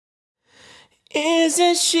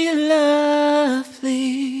Isn't she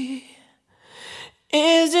lovely?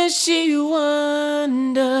 Isn't she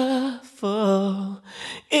wonderful?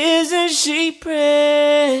 Isn't she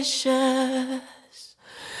precious?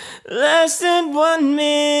 Less than 1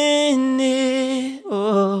 minute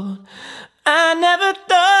old. I never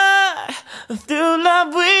thought through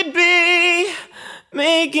love we'd be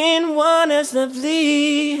making one as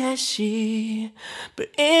lovely as she. But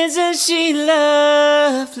isn't she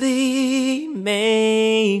lovely,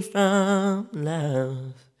 made from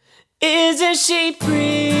love? Isn't she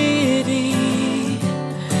pretty,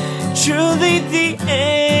 truly the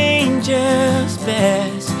angel's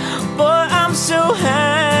best? Boy, I'm so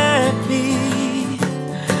happy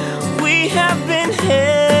we have been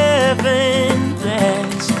heaven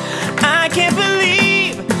blessed. I can't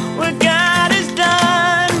believe what God has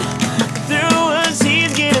done through us.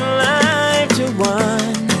 He's giving life to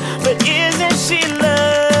one. But isn't she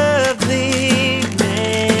lovely,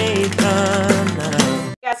 made from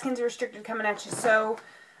love? Guys, KenzeRestricted coming at you. So,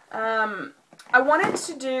 I wanted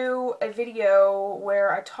to do a video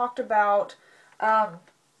where I talked about,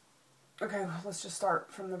 okay, let's just start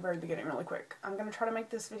from the very beginning really quick. I'm going to try to make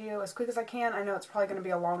this video as quick as I can. I know it's probably going to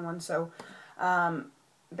be a long one, so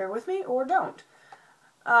bear with me or don't.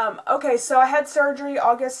 Okay, so I had surgery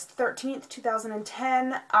August 13th,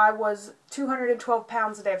 2010. I was 212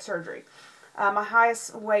 pounds the day of surgery. My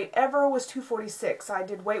highest weight ever was 246. I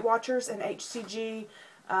did Weight Watchers and HCG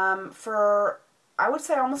for, I would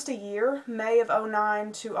say, almost a year, May of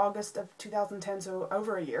 2009 to August of 2010, so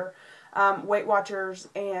over a year. Weight Watchers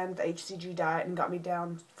and the HCG diet, and got me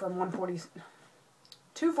down from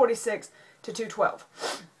 246 to 212.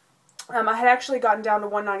 I had actually gotten down to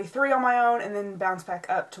 193 on my own and then bounced back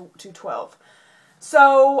up to 212.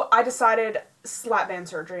 So I decided lap band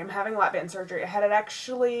surgery. I'm having lap band surgery. I had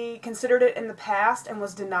actually considered it in the past and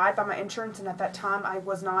was denied by my insurance, and at that time I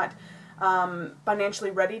was not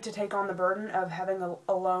financially ready to take on the burden of having a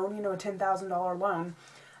loan, you know, a $10,000 loan.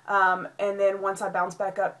 And then once I bounced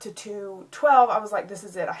back up to 212, I was like, this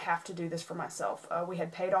is it. I have to do this for myself. We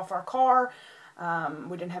had paid off our car.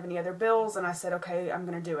 We didn't have any other bills, and I said, okay, I'm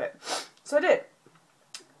going to do it. So I did.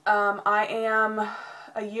 I am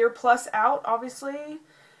a year plus out, obviously,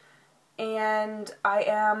 and I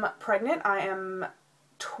am pregnant. I am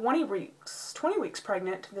 20 weeks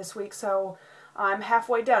pregnant this week, so I'm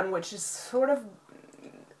halfway done, which is sort of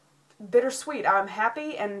bittersweet. I'm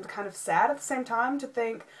happy and kind of sad at the same time to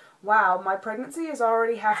think, wow, my pregnancy is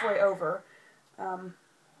already halfway over. My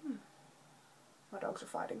dogs are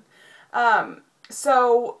fighting.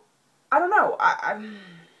 So, I don't know.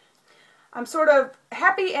 I'm sort of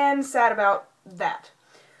happy and sad about that.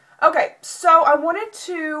 Okay, so I wanted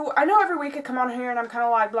to, I know every week I come on here and I'm kind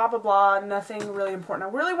of like blah, blah, blah, nothing really important.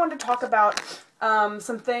 I really wanted to talk about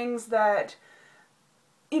some things that,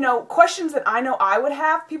 you know, questions that I know I would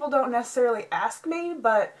have. People don't necessarily ask me,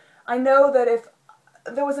 but I know that if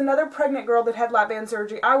there was another pregnant girl that had lap band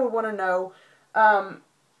surgery, I would want to know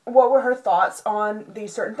what were her thoughts on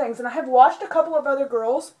these certain things. And I have watched a couple of other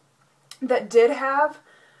girls that did have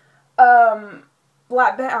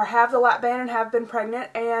lap band, or have the lap band and have been pregnant,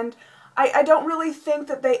 and I don't really think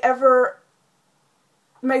that they ever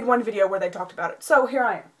made one video where they talked about it. So here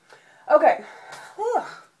I am. Okay,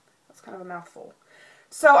 that's kind of a mouthful.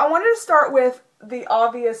 So I wanted to start with the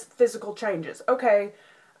obvious physical changes. Okay,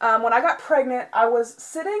 when I got pregnant, I was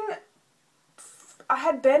sitting, I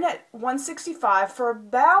had been at 165 for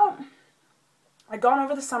about, I'd gone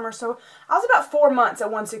over the summer, so I was about 4 months at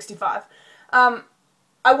 165.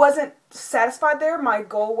 I wasn't satisfied there. My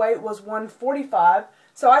goal weight was 145,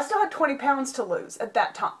 so I still had 20 pounds to lose at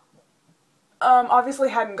that time. Obviously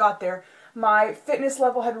hadn't got there. My fitness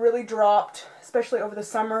level had really dropped, especially over the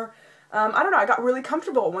summer. I don't know, I got really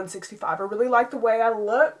comfortable at 165. I really liked the way I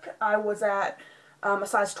looked. I was at a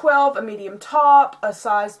size 12, a medium top, a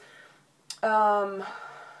size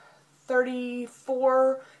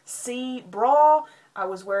 34C bra. I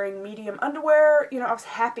was wearing medium underwear. You know, I was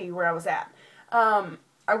happy where I was at.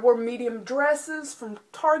 I wore medium dresses from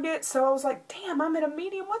Target, so I was like, damn, I'm in a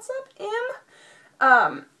medium. What's up,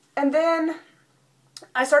 M? And then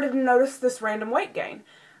I started to notice this random weight gain.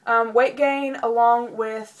 Weight gain along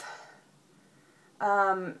with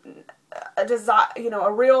a desire, you know,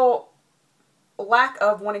 a real lack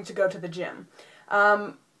of wanting to go to the gym.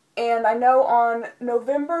 And I know on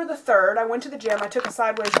November the 3rd, I went to the gym. I took a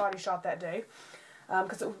sideways body shot that day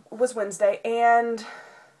because it was Wednesday, and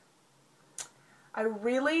I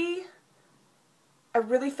really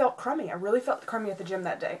felt crummy. I really felt crummy at the gym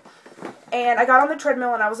that day. And I got on the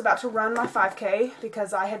treadmill and I was about to run my 5K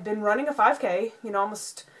because I had been running a 5K, you know,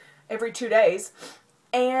 almost every 2 days.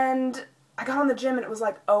 And I got on the gym and it was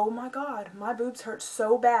like, oh my God, my boobs hurt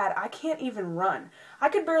so bad. I can't even run. I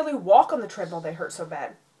could barely walk on the treadmill. They hurt so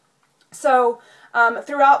bad. So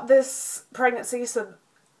throughout this pregnancy, so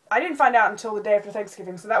I didn't find out until the day after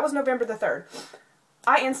Thanksgiving. So that was November the 3rd.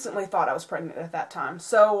 I instantly thought I was pregnant at that time.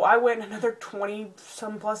 So I went another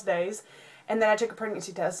 20-some plus days. And then I took a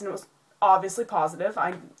pregnancy test and it was obviously positive.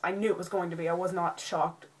 I knew it was going to be. I was not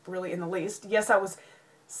shocked really in the least. Yes, I was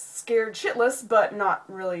scared shitless, but not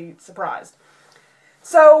really surprised.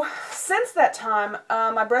 So since that time,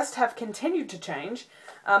 my breasts have continued to change.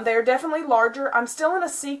 They are definitely larger. I'm still in a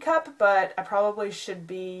C cup, but I probably should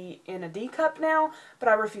be in a D cup now, but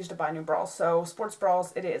I refuse to buy new bras. So sports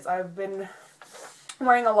bras it is. I've been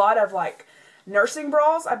wearing a lot of like nursing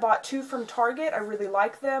bras. I bought 2 from Target. I really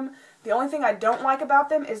like them. The only thing I don't like about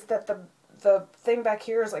them is that the thing back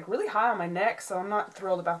here is like really high on my neck, so I'm not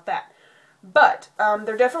thrilled about that. But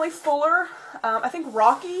they're definitely fuller. I think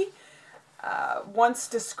Rocky once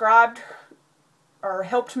described or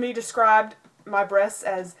helped me describe my breasts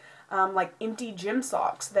as like empty gym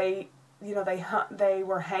socks. They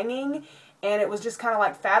were hanging and it was just kind of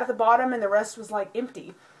like fat at the bottom and the rest was like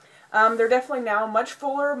empty. They're definitely now much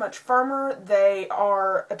fuller, much firmer. They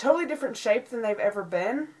are a totally different shape than they've ever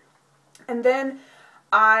been. And then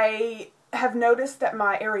I have noticed that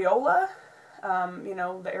my areola,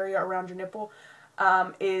 the area around your nipple,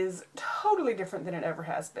 is totally different than it ever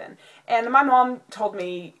has been. And my mom told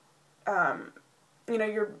me,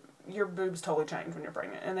 your boobs totally change when you're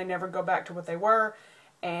pregnant, and they never go back to what they were.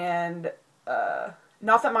 And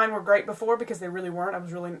not that mine were great before, because they really weren't.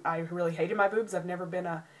 I really hated my boobs. I've never been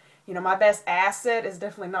my best asset is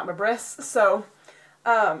definitely not my breasts. So,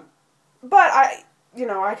 but I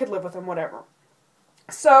could live with them, whatever.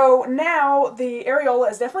 So now the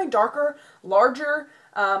areola is definitely darker, larger.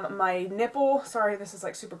 My nipple, sorry, this is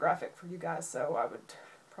like super graphic for you guys, so I would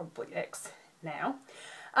probably X now.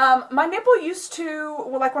 My nipple used to,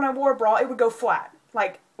 like when I wore a bra, it would go flat.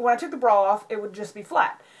 Like when I took the bra off, it would just be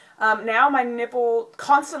flat. Now my nipple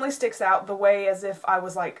constantly sticks out the way as if I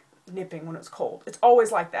was like nipping when it was cold. It's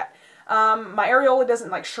always like that. My areola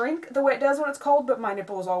doesn't like shrink the way it does when it's cold, but my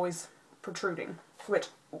nipple is always protruding, which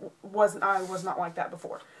I was not like that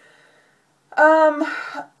before.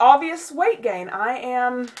 Obvious weight gain.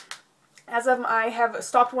 I have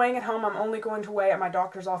stopped weighing at home. I'm only going to weigh at my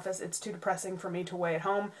doctor's office. It's too depressing for me to weigh at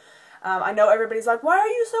home. I know everybody's like, why are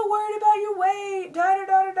you so worried about your weight?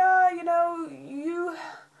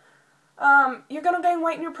 You're gonna gain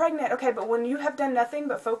weight and you're pregnant. Okay, but when you have done nothing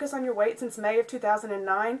but focus on your weight since May of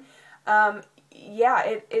 2009,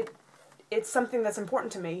 yeah, it's something that's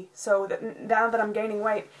important to me. So that now that I'm gaining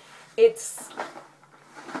weight, it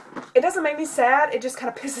doesn't make me sad. It just kind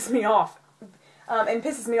of pisses me off. And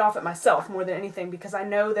pisses me off at myself more than anything, because I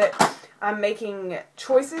know that I'm making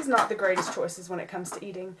choices, not the greatest choices when it comes to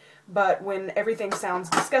eating, but when everything sounds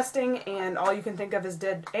disgusting and all you can think of is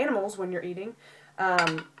dead animals when you're eating,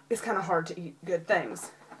 it's kind of hard to eat good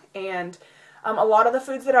things. And a lot of the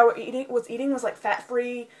foods that I was eating was like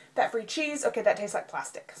fat-free cheese. Okay, that tastes like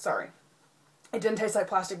plastic. Sorry. It didn't taste like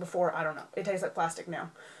plastic before. I don't know. It tastes like plastic now.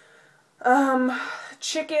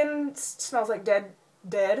 Chicken smells like dead,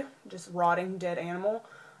 just rotting dead animal.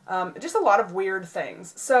 Just a lot of weird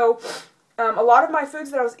things. So, a lot of my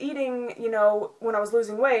foods that I was eating, when I was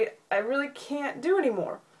losing weight, I really can't do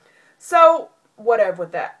anymore. So, whatever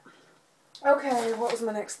with that. Okay, what was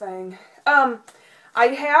my next thing? I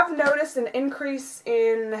have noticed an increase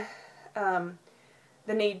in, the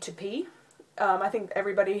need to pee. I think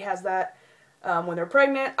everybody has that. When they're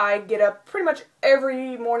pregnant, I get up pretty much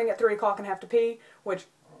every morning at 3 o'clock and have to pee, which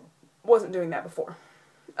wasn't doing that before.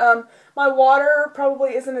 My water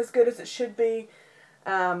probably isn't as good as it should be,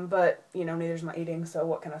 but, neither is my eating, so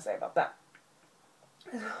what can I say about that?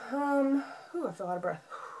 I feel out of breath.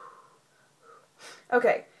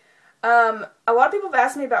 Okay, a lot of people have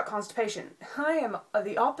asked me about constipation. I am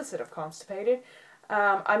the opposite of constipated.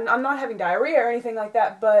 I'm not having diarrhea or anything like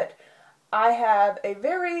that, but I have a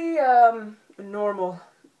very, normal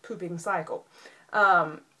pooping cycle.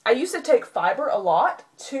 I used to take fiber a lot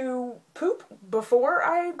to poop before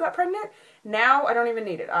I got pregnant. Now I don't even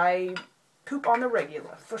need it. I poop on the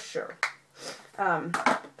regular, for sure.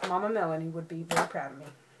 Mama Melanie would be very proud of me.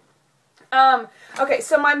 Okay,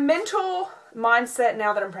 so my mental mindset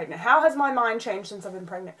now that I'm pregnant. How has my mind changed since I've been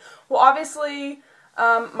pregnant? Well, obviously,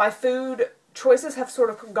 my food choices have sort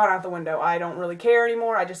of gone out the window. I don't really care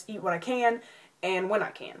anymore. I just eat what I can and when I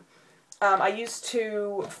can. I used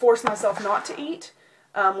to force myself not to eat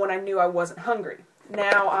when I knew I wasn't hungry.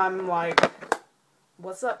 Now I'm like,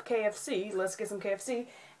 what's up, KFC? Let's get some KFC.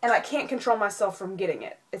 And I can't control myself from getting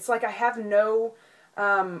it. It's like I have no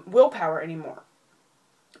willpower anymore.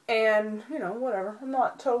 And, you know, whatever. I'm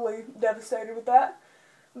not totally devastated with that.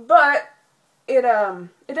 But it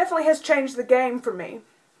definitely has changed the game for me.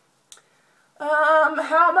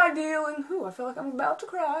 How am I dealing? Ooh, I feel like I'm about to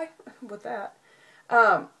cry with that.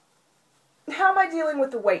 How am I dealing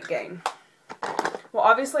with the weight gain? Well,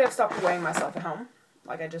 obviously I've stopped weighing myself at home,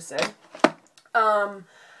 like I just said.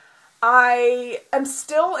 I am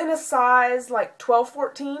still in a size like 12,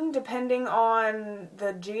 14, depending on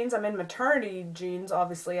the jeans. I'm in maternity jeans,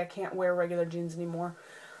 obviously. I can't wear regular jeans anymore.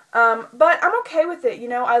 But I'm okay with it, you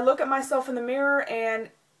know. I look at myself in the mirror and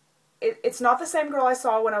it's not the same girl I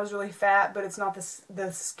saw when I was really fat, but it's not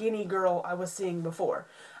the skinny girl I was seeing before.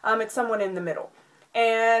 It's someone in the middle.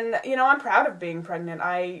 And, you know, I'm proud of being pregnant.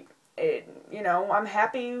 You know, I'm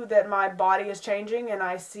happy that my body is changing and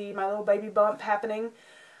I see my little baby bump happening.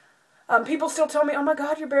 People still tell me, oh my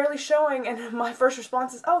God, you're barely showing. And my first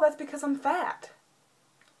response is, oh, that's because I'm fat.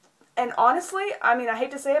 And honestly, I mean, I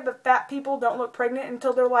hate to say it, but fat people don't look pregnant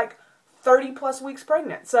until they're like 30 plus weeks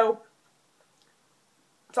pregnant. So,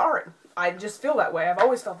 sorry. I just feel that way. I've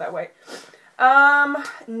always felt that way.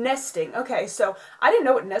 Nesting. Okay, so I didn't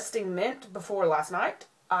know what nesting meant before last night.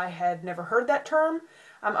 I had never heard that term.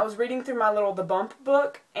 I was reading through my little The Bump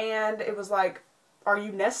book, and it was like, are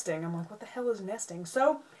you nesting? I'm like, what the hell is nesting?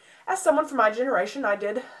 So, as someone from my generation, I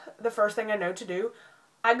did the first thing I know to do.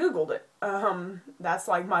 I Googled it. That's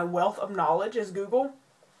like my wealth of knowledge is Google.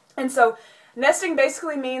 And so, nesting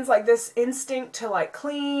basically means like this instinct to like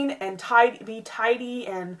clean and be tidy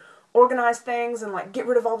and organize things and like get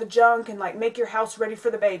rid of all the junk and like make your house ready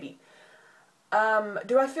for the baby.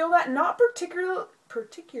 Do I feel that? Not particular.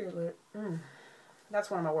 That's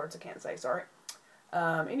one of my words I can't say, sorry.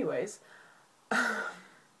 Anyways.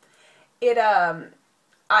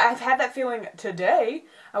 I've had that feeling today.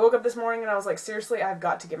 I woke up this morning and I was like, seriously, I've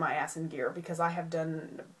got to get my ass in gear because I have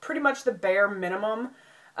done pretty much the bare minimum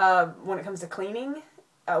when it comes to cleaning.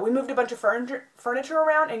 We moved a bunch of furniture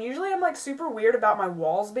around, and usually I'm like super weird about my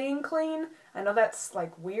walls being clean. I know that's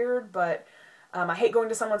like weird, but I hate going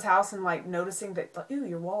to someone's house and like noticing that, like, ooh,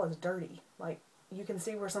 your wall is dirty. Like, you can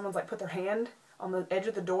see where someone's like put their hand on the edge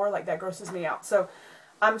of the door. Like, that grosses me out. So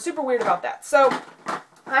I'm super weird about that. So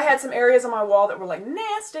I had some areas on my wall that were like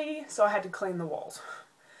nasty, so I had to clean the walls.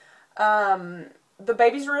 The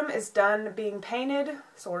baby's room is done being painted,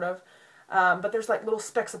 sort of. But there's like little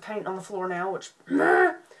specks of paint on the floor now, which...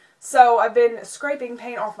 So I've been scraping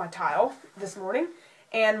paint off my tile this morning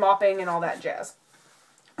and mopping and all that jazz.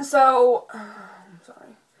 So, I'm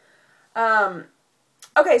sorry.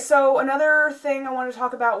 Okay, so another thing I wanted to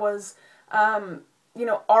talk about was, you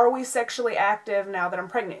know, are we sexually active now that I'm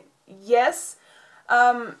pregnant? Yes.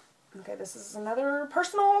 Okay, this is another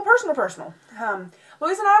personal.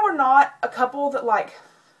 Louise and I were not a couple that like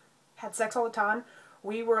had sex all the time.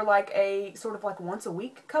 We were like a sort of like once a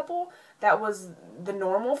week couple. That was the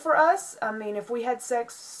normal for us. I mean, if we had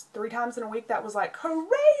sex 3 times in a week, that was like crazy.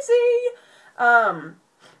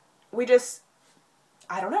 We just,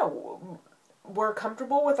 I don't know. We're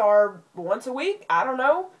comfortable with our once a week. I don't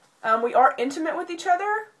know. We are intimate with each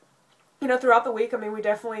other, you know, throughout the week. I mean, we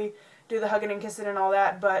definitely do the hugging and kissing and all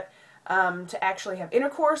that, but to actually have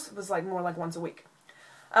intercourse was like more like once a week.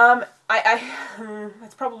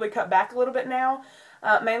 It's probably cut back a little bit now.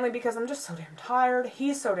 Mainly because I'm just so damn tired.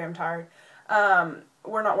 He's so damn tired.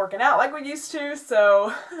 We're not working out like we used to,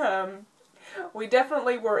 so we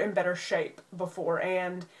definitely were in better shape before.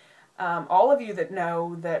 And all of you that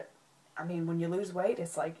know that, I mean, when you lose weight,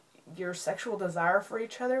 it's like your sexual desire for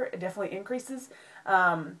each other, it definitely increases.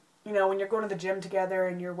 You know, when you're going to the gym together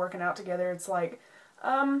and you're working out together, it's like, you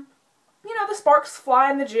know, the sparks fly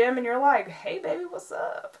in the gym and you're like, hey baby, what's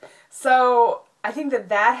up? So I think that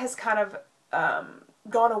that has kind of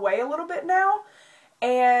gone away a little bit now.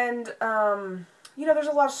 And, you know, there's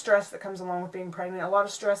a lot of stress that comes along with being pregnant. A lot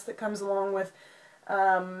of stress that comes along with,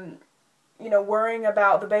 you know, worrying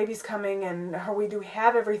about the baby's coming and do we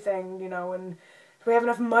have everything, you know, and do we have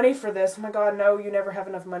enough money for this? Oh my God, no, you never have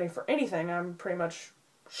enough money for anything. I'm pretty much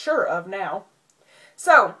sure of now.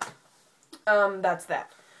 So, that's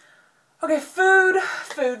that. Okay, food.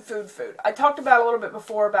 I talked about a little bit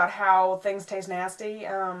before about how things taste nasty.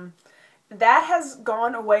 That has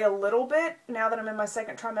gone away a little bit now that I'm in my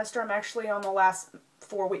second trimester. I'm actually on the last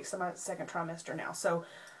 4 weeks of my second trimester now. So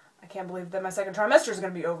I can't believe that my second trimester is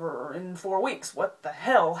going to be over in 4 weeks. What the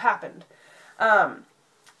hell happened? I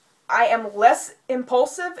am less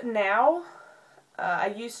impulsive now. I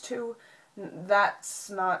used to. That's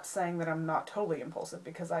not saying that I'm not totally impulsive,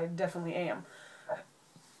 because I definitely am.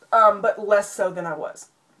 But less so than I was.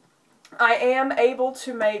 I am able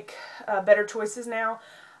to make better choices now.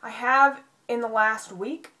 I have in the last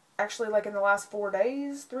week, actually like in the last 4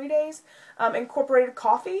 days, 3 days, incorporated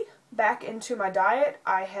coffee back into my diet.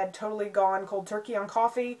 I had totally gone cold turkey on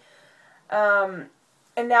coffee.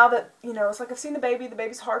 And now that, you know, it's like I've seen the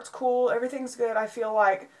baby's heart's cool, everything's good, I feel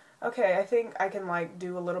like, okay, I think I can, like,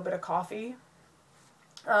 do a little bit of coffee.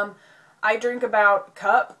 I drink about a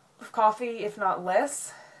cup of coffee, if not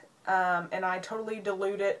less, and I totally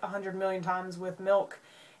dilute it 100 million times with milk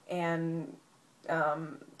and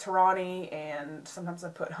Torani, and sometimes I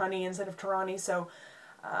put honey instead of Torani, so,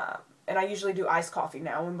 and I usually do iced coffee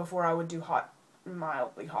now, and before I would do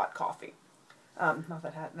mildly hot coffee. Not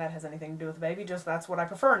that that has anything to do with the baby, just that's what I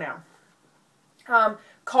prefer now.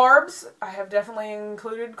 Carbs, I have definitely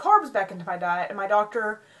included carbs back into my diet, and my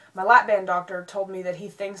doctor, my lap band doctor, told me that he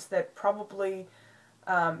thinks that probably,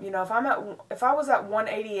 you know, if I was at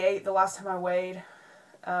 188 the last time I weighed,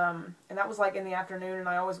 and that was like in the afternoon, and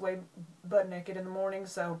I always weigh butt naked in the morning,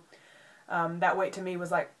 so that weight to me was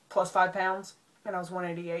like plus 5 pounds, and I was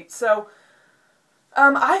 188. So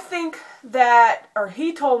I think that, or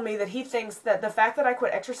he told me that he thinks that the fact that I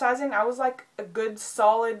quit exercising, I was like a good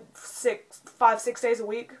solid 5-6 days a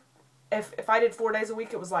week. If I did 4 days a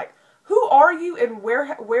week, it was like, who are you and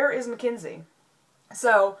where is Mackenzie?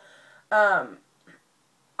 So, and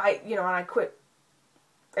I quit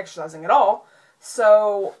exercising at all.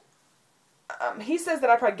 So, he says that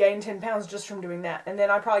I probably gained 10 pounds just from doing that. And then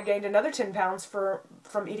I probably gained another 10 pounds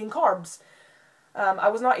from eating carbs. I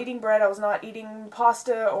was not eating bread, I was not eating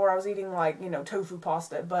pasta, or I was eating, like, you know, tofu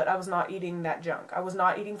pasta, but I was not eating that junk. I was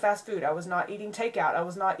not eating fast food. I was not eating takeout. I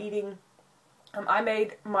was not eating, I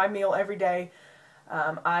made my meal every day.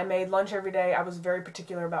 I made lunch every day. I was very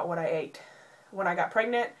particular about what I ate. When I got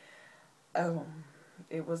pregnant,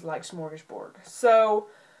 it was like smorgasbord. So,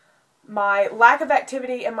 my lack of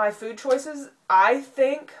activity and my food choices, I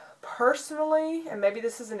think, personally, and maybe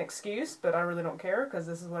this is an excuse, but I really don't care, because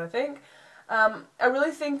this is what I think, I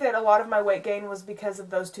really think that a lot of my weight gain was because of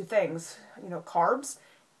those two things, you know, carbs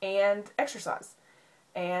and exercise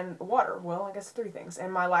and water. Well, I guess 3 things.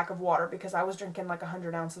 And my lack of water, because I was drinking like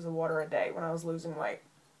 100 ounces of water a day when I was losing weight.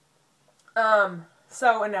 And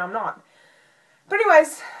now I'm not. But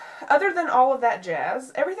anyways, other than all of that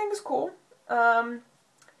jazz, everything is cool.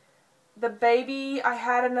 The baby, I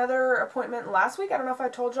had another appointment last week. I don't know if I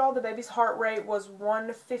told y'all, the baby's heart rate was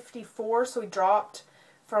 154, so he dropped.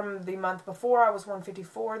 From the month before, I was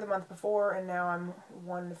 154 the month before, and now I'm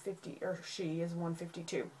 150, or she is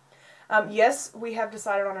 152. Yes, we have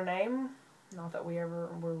decided on a name. Not that we ever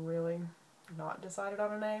were really not decided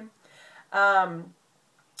on a name.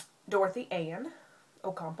 Dorothy Ann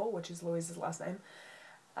Ocampo, which is Louise's last name.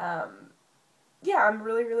 Yeah, I'm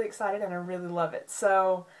really, really excited, and I really love it.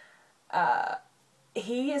 So,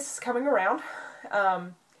 he is coming around.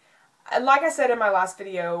 And like I said in my last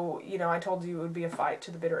video, you know, I told you it would be a fight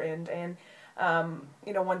to the bitter end. And,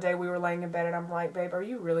 you know, one day we were laying in bed and I'm like, babe, are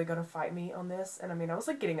you really going to fight me on this? And I mean, I was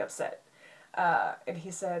like getting upset. And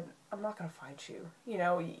he said, I'm not going to fight you. You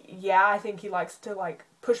know, yeah, I think he likes to like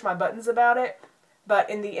push my buttons about it. But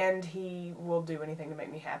in the end, he will do anything to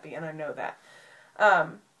make me happy. And I know that.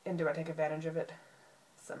 And do I take advantage of it?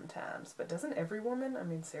 Sometimes. But doesn't every woman? I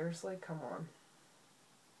mean, seriously, come on.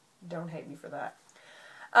 Don't hate me for that.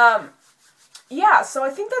 Yeah, so I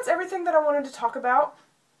think that's everything that I wanted to talk about.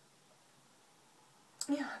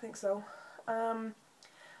 Yeah, I think so.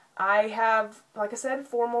 I have, like I said,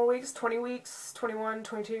 4 more weeks, 20 weeks, 21,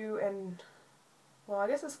 22, and, well, I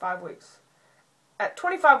guess it's 5 weeks. At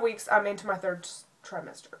 25 weeks, I'm into my 3rd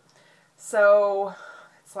trimester. So,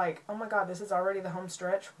 it's like, oh my god, this is already the home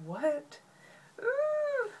stretch. What?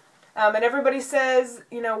 Ooh. And everybody says,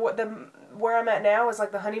 you know, where I'm at now is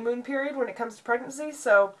like the honeymoon period when it comes to pregnancy,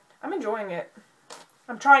 so I'm enjoying it.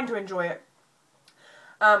 I'm trying to enjoy it.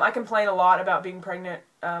 I complain a lot about being pregnant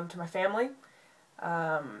to my family.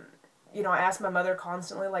 You know, I ask my mother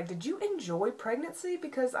constantly, like, did you enjoy pregnancy?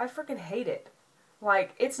 Because I freaking hate it.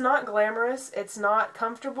 Like, it's not glamorous, it's not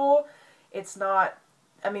comfortable, it's not,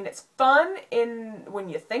 I mean, it's fun when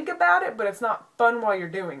you think about it, but it's not fun while you're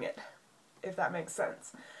doing it, if that makes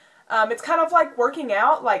sense. It's kind of like working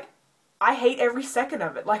out. Like, I hate every second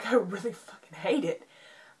of it. Like, I really fucking hate it.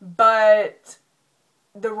 But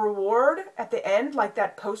the reward at the end, like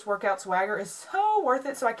that post-workout swagger, is so worth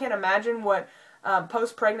it. So I can't imagine what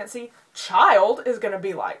post-pregnancy child is going to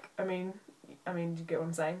be like. I mean, you get what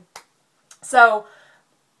I'm saying? So,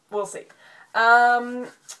 we'll see.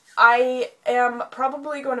 I am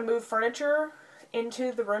probably going to move furniture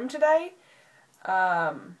into the room today.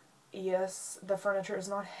 Yes, the furniture is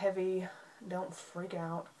not heavy. Don't freak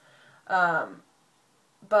out.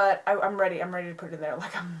 But I'm ready. I'm ready to put it in there.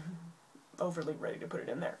 Like, I'm overly ready to put it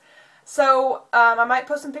in there. So, I might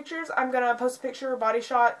post some pictures. I'm going to post a picture, body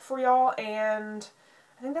shot for y'all, and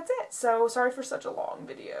I think that's it. So, sorry for such a long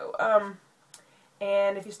video.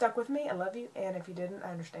 And if you stuck with me, I love you. And if you didn't,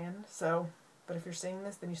 I understand. So, but if you're seeing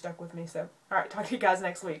this, then you stuck with me. So, alright, talk to you guys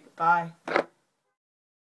next week. Bye.